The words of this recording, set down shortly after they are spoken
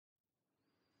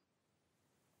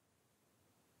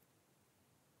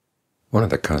One of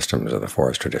the customs of the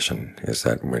forest tradition is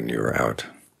that when you're out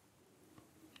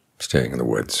staying in the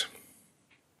woods,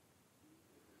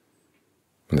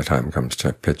 when the time comes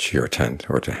to pitch your tent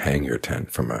or to hang your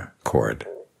tent from a cord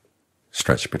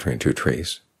stretched between two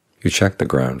trees, you check the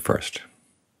ground first.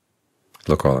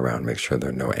 Look all around, make sure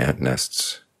there are no ant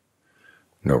nests,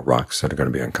 no rocks that are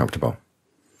going to be uncomfortable.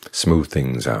 Smooth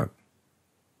things out.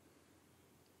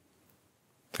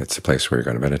 It's a place where you're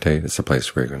going to meditate. It's a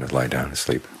place where you're going to lie down and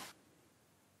sleep.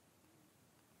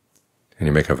 And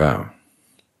you make a vow.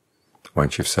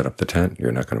 Once you've set up the tent,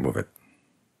 you're not going to move it.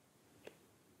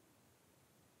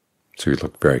 So you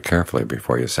look very carefully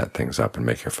before you set things up and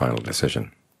make your final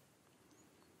decision.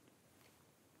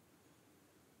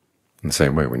 In the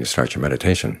same way, when you start your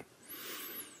meditation,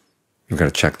 you've got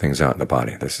to check things out in the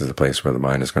body. This is the place where the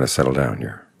mind is going to settle down.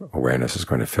 Your awareness is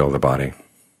going to fill the body.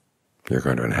 You're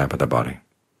going to inhabit the body.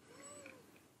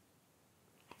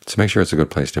 So make sure it's a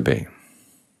good place to be.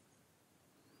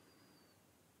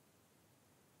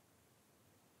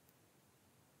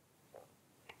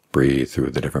 Breathe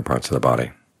through the different parts of the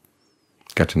body.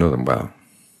 Get to know them well.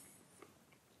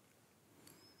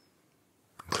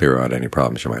 Clear out any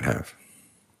problems you might have.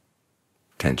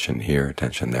 Tension here,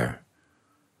 tension there.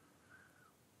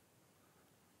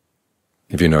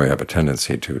 If you know you have a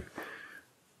tendency to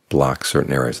block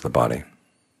certain areas of the body,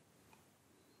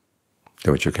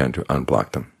 do what you can to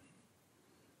unblock them.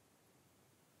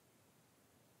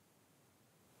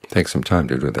 Take some time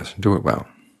to do this. Do it well.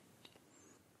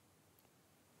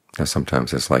 Now,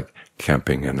 sometimes it's like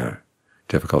camping in a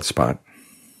difficult spot.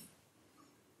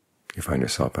 You find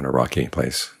yourself in a rocky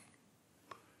place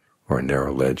or a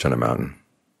narrow ledge on a mountain.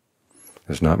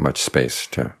 There's not much space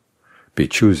to be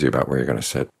choosy about where you're going to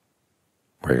sit,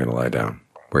 where you're going to lie down,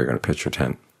 where you're going to pitch your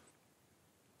tent.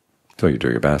 So you do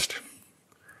your best,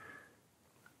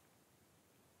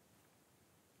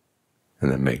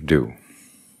 and then make do.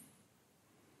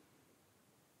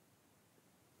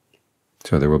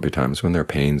 So there will be times when there are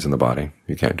pains in the body.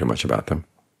 You can't do much about them,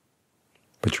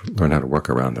 but you learn how to work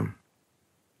around them.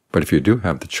 But if you do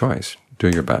have the choice, do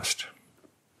your best,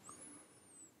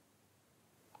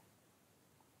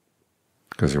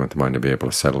 because you want the mind to be able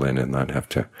to settle in and not have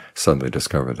to suddenly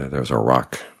discover that there's a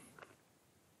rock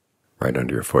right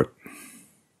under your foot,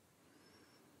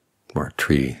 or a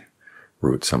tree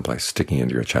root someplace sticking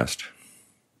into your chest.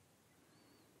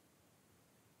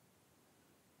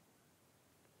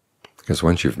 Because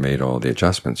once you've made all the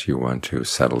adjustments, you want to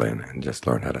settle in and just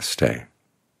learn how to stay.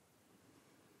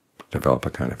 Develop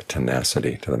a kind of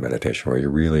tenacity to the meditation where you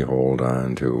really hold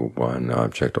on to one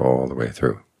object all the way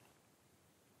through.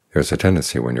 There's a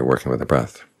tendency when you're working with the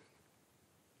breath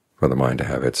for the mind to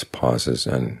have its pauses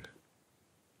and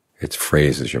its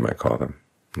phrases, you might call them,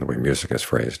 the way music is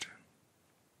phrased.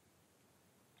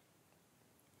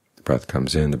 The breath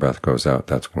comes in, the breath goes out,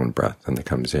 that's one breath, and it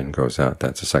comes in, goes out,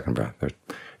 that's a second breath.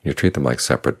 You treat them like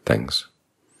separate things,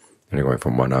 and you're going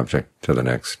from one object to the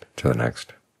next, to the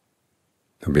next.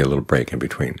 There'll be a little break in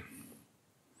between.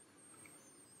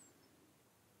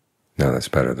 Now that's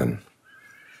better than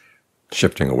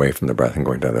shifting away from the breath and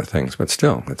going to other things, but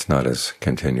still, it's not as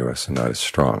continuous and not as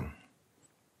strong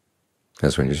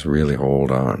as when you just really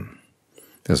hold on.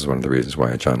 This is one of the reasons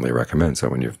why Ajaan Lee recommends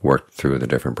that when you've worked through the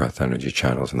different breath energy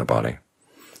channels in the body,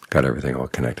 got everything all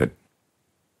connected,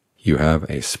 you have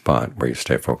a spot where you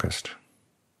stay focused.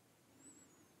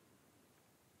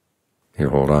 You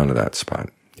hold on to that spot.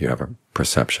 You have a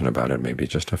perception about it, maybe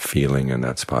just a feeling in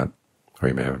that spot, or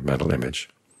you may have a mental image.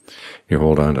 You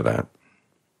hold on to that,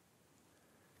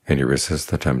 and you resist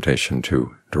the temptation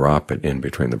to drop it in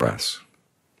between the breaths,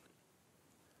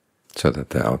 so that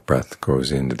the out-breath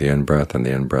goes into the in-breath, and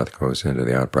the in-breath goes into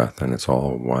the out-breath, and it's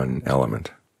all one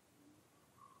element.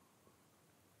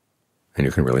 And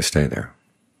you can really stay there.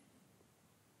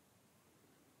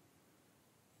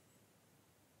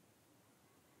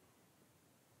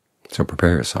 So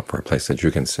prepare yourself for a place that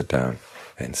you can sit down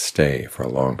and stay for a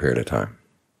long period of time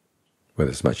with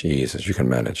as much ease as you can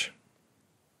manage.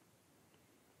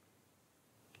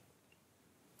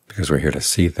 Because we're here to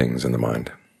see things in the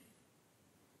mind.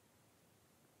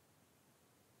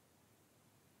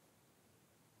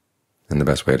 And the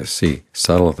best way to see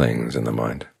subtle things in the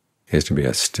mind is to be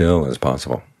as still as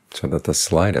possible, so that the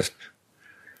slightest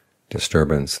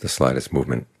disturbance, the slightest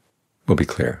movement will be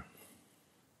clear.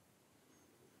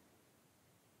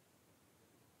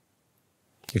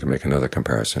 You can make another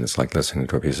comparison. It's like listening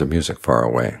to a piece of music far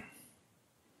away.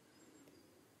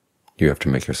 You have to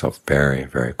make yourself very,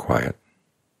 very quiet,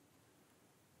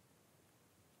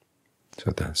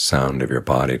 so the sound of your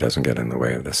body doesn't get in the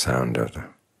way of the sound of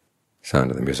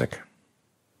the music.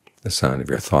 The sound of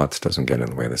your thoughts doesn't get in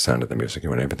the way of the sound of the music. You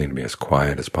want everything to be as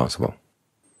quiet as possible,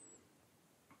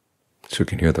 so you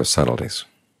can hear those subtleties.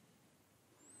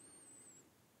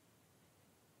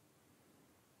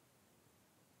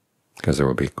 Because there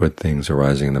will be good things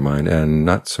arising in the mind and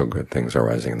not so good things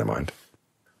arising in the mind.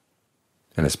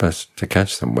 And it's best to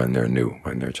catch them when they're new,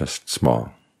 when they're just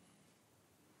small,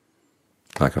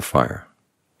 like a fire.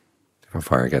 If a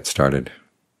fire gets started,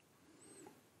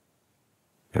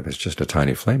 if it's just a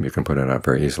tiny flame, you can put it out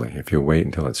very easily. If you wait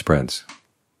until it spreads,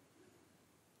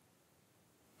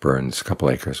 burns a couple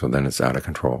acres, well, then it's out of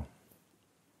control,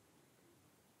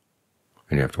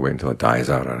 and you have to wait until it dies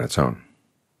out on its own.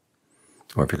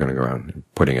 Or if you're going to go around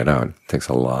putting it out, it takes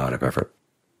a lot of effort.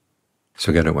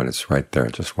 So get it when it's right there,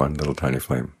 just one little tiny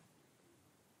flame.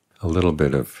 A little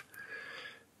bit of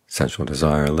sensual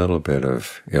desire, a little bit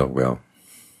of ill will,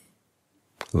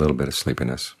 a little bit of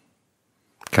sleepiness.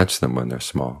 Catch them when they're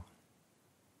small.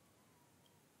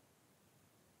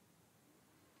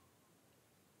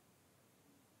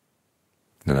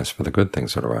 And as for the good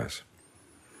things that arise,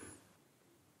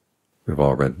 we've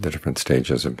all read the different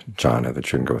stages of jhana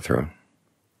that you can go through.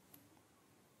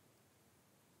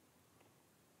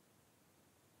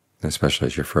 Especially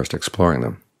as you're first exploring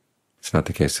them. It's not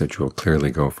the case that you will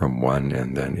clearly go from one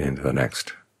and then into the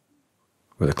next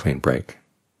with a clean break.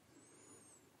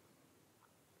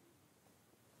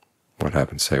 What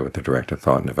happens, say, with the directed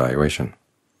thought and evaluation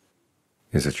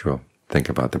is that you'll think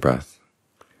about the breath,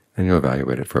 and you'll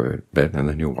evaluate it for a bit, and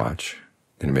then you watch,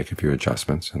 then you make a few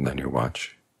adjustments, and then you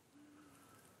watch.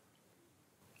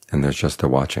 And there's just the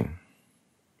watching.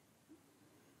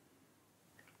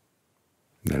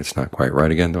 Then it's not quite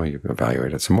right again, though, you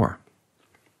evaluate it some more.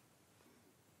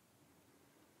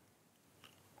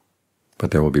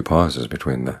 But there will be pauses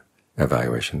between the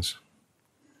evaluations.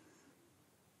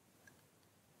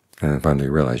 And then finally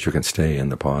you realize you can stay in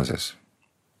the pauses.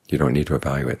 You don't need to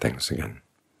evaluate things again.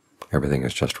 Everything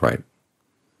is just right.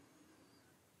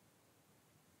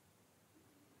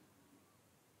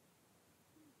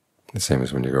 The same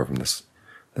as when you go from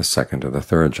the second to the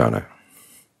third jhana.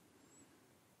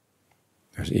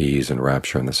 There's ease and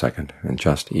rapture in the second, and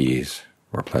just ease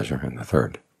or pleasure in the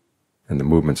third. And the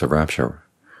movements of rapture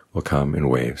will come in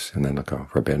waves, and then they'll go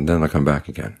for a bit, and then they'll come back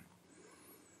again.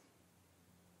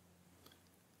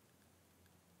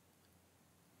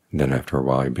 And then after a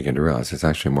while you begin to realize it's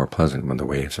actually more pleasant when the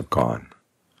waves have gone.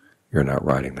 You're not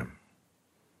riding them.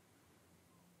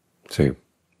 So you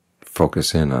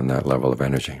focus in on that level of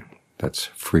energy that's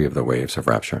free of the waves of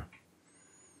rapture.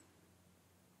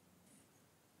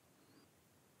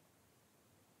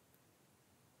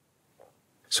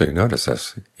 So you notice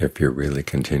this if you're really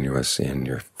continuous in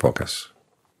your focus.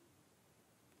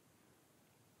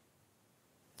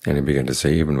 And you begin to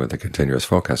see, even with a continuous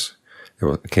focus, there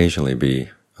will occasionally be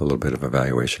a little bit of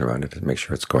evaluation around it to make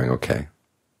sure it's going okay.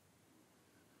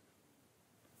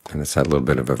 And it's that little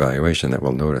bit of evaluation that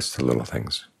will notice the little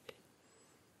things.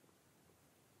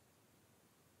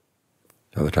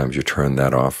 Other times you turn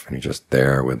that off and you're just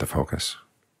there with the focus,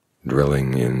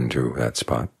 drilling into that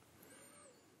spot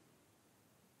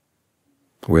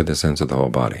with the sense of the whole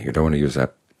body. You don't want to use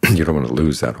that. You don't want to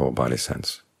lose that whole body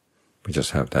sense. We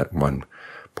just have that one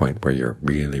point where you're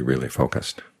really, really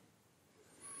focused.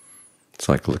 It's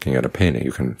like looking at a painting.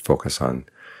 You can focus on,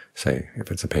 say,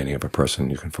 if it's a painting of a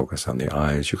person, you can focus on the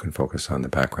eyes, you can focus on the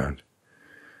background.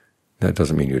 That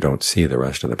doesn't mean you don't see the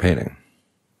rest of the painting.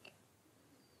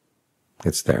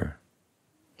 It's there.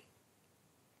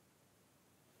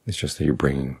 It's just that you're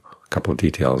bringing a couple of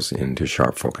details into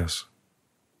sharp focus.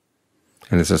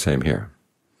 And it's the same here.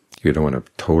 You don't want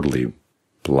to totally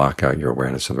block out your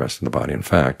awareness of the rest of the body. In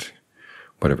fact,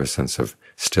 whatever sense of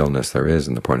stillness there is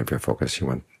in the point of your focus, you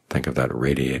want to think of that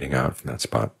radiating out from that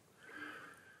spot.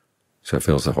 So it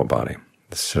fills the whole body.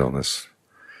 The stillness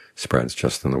spreads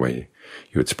just in the way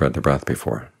you would spread the breath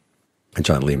before. And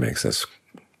John Lee makes this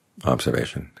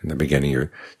observation. In the beginning,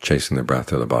 you're chasing the breath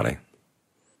through the body.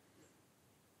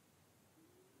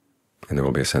 And there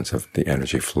will be a sense of the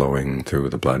energy flowing through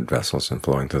the blood vessels and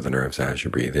flowing through the nerves as you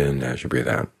breathe in, as you breathe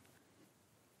out.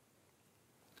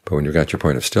 But when you've got your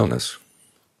point of stillness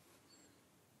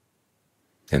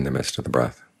in the midst of the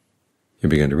breath, you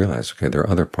begin to realize, okay, there are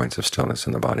other points of stillness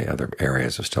in the body, other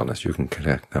areas of stillness. You can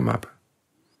connect them up.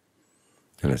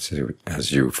 And it's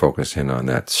as you focus in on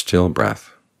that still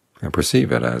breath and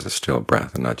perceive it as a still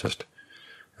breath and not just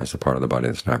as a part of the body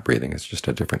that's not breathing. It's just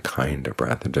a different kind of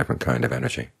breath, a different kind of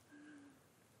energy.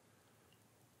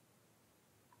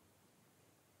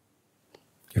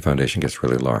 Your foundation gets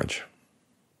really large,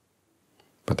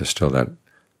 but there's still that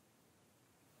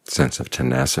sense of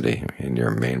tenacity in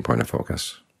your main point of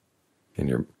focus, in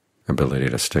your ability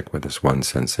to stick with this one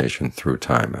sensation through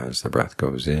time. As the breath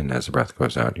goes in, as the breath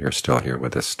goes out, you're still here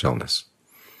with this stillness.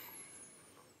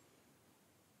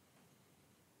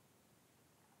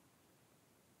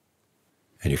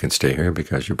 And you can stay here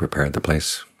because you prepared the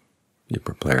place. You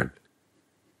prepared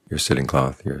your sitting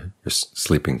cloth, your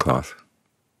sleeping cloth,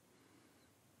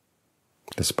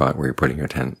 the spot where you're putting your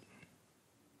tent.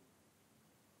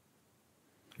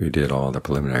 You did all the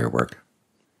preliminary work,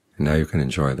 and now you can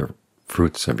enjoy the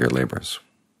fruits of your labors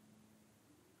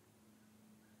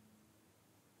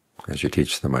as you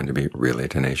teach the mind to be really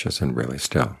tenacious and really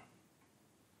still.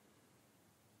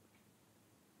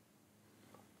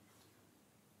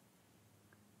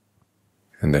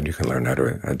 And then you can learn how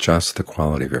to adjust the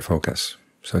quality of your focus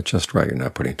so it's just right. You're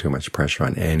not putting too much pressure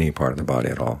on any part of the body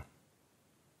at all.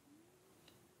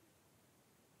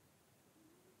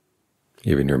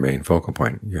 Even your main focal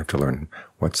point, you have to learn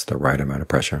what's the right amount of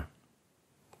pressure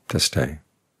to stay,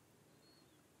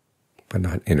 but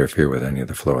not interfere with any of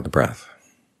the flow of the breath.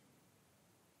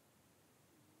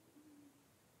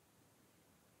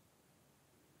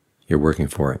 You're working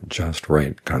for just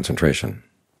right concentration.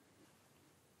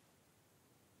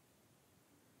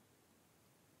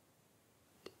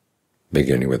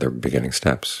 Beginning with the beginning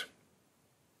steps,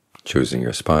 choosing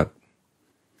your spot,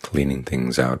 cleaning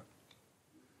things out,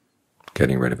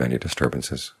 getting rid of any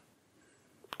disturbances,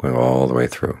 going all the way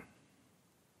through.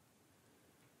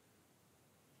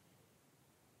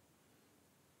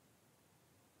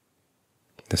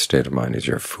 This state of mind is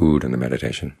your food in the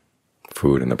meditation,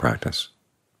 food in the practice.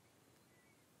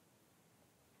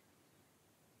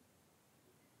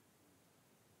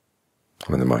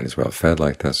 When the mind is well fed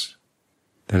like this,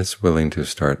 then it's willing to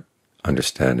start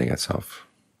understanding itself,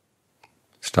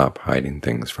 stop hiding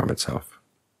things from itself.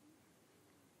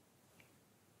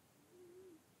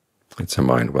 It's a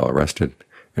mind well rested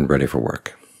and ready for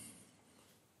work.